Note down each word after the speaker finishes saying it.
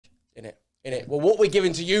In it. Well, what we're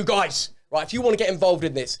giving to you guys, right, if you want to get involved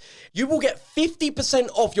in this, you will get 50%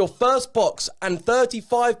 off your first box and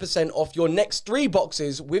 35% off your next 3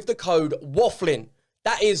 boxes with the code WAFFLING.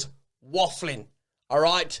 That is waffling. All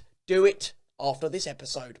right? Do it after this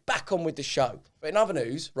episode. Back on with the show. But in other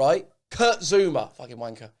news, right, Kurt Zuma, fucking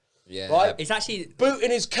wanker. Yeah. Right? It's actually... booting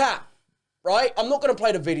his cat, right? I'm not going to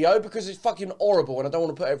play the video because it's fucking horrible and I don't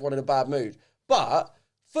want to put everyone in a bad mood. But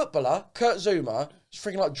footballer, Kurt Zuma, is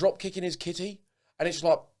freaking like drop kicking his kitty. And it's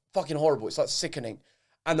like fucking horrible. It's like sickening.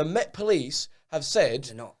 And the Met Police have said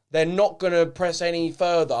they're not going to press any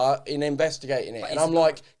further in investigating it. And I'm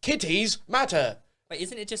like, kitties matter. But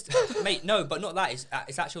isn't it just... mate, no, but not that.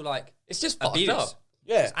 It's actual, like... It's just abuse. fucked up.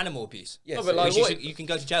 Yeah. It's animal abuse. Yes, no, but like, you can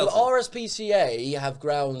go to jail but for. RSPCA have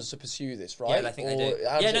grounds to pursue this, right? Yeah, I think they do.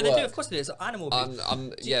 Yeah, no, they do. Of course they do. It's animal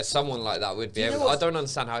abuse. Yeah, someone like that would be able... I don't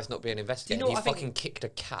understand how it's not being investigated. He fucking kicked a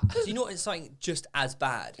cat. Do you know what is something just as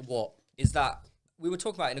bad? What? Is that we were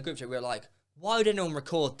talking about it in a group chat, we were like, why would anyone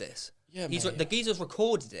record this? Yeah, the geezer's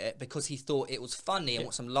recorded it because he thought it was funny and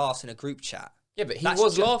want some laughs in a group chat. Yeah, but he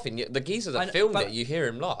was laughing. The geezer that filmed it, you hear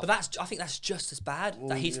him laugh. But I think that's just as bad,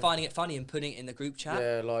 that he's finding it funny and putting it in the group chat.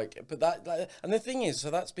 Yeah, like, but and the thing is, so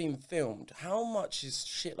that's been filmed. How much is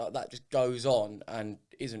shit like that just goes on and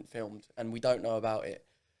isn't filmed and we don't know about it?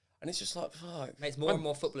 And it's just like, fuck. Mate, it's more and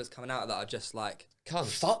more footballers coming out that are just like...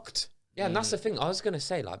 fucked. Yeah, and that's the thing. I was going to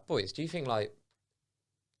say, like, boys, do you think,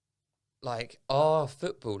 are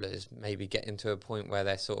footballers maybe getting to a point where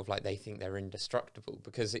they're sort of like, they think they're indestructible?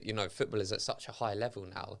 Because, you know, football is at such a high level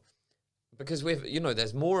now. Because with, you know,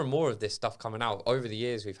 there's more and more of this stuff coming out. Over the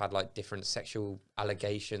years, we've had, like, different sexual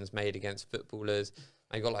allegations made against footballers.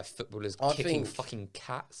 And you've got, like, footballers kicking fucking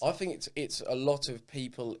cats. I think it's a lot of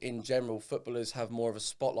people in general. Footballers have more of a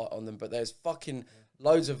spotlight on them, but there's fucking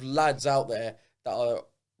loads of lads out there that are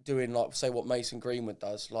doing, like, say, what Mason Greenwood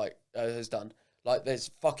does, like, has done. Like, there's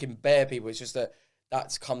fucking bare people. It's just that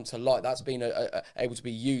that's come to light. That's been able to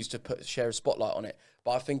be used to share a spotlight on it.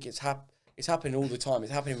 But I think it's happening all the time.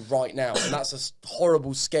 It's happening right now. And that's a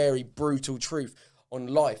horrible, scary, brutal truth on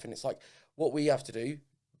life. And it's like, what we have to do,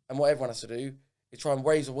 and what everyone has to do, is try and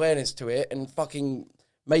raise awareness to it and fucking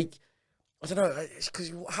make... I don't know,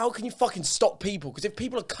 because how can you fucking stop people? Because if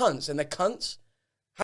people are cunts and they're cunts,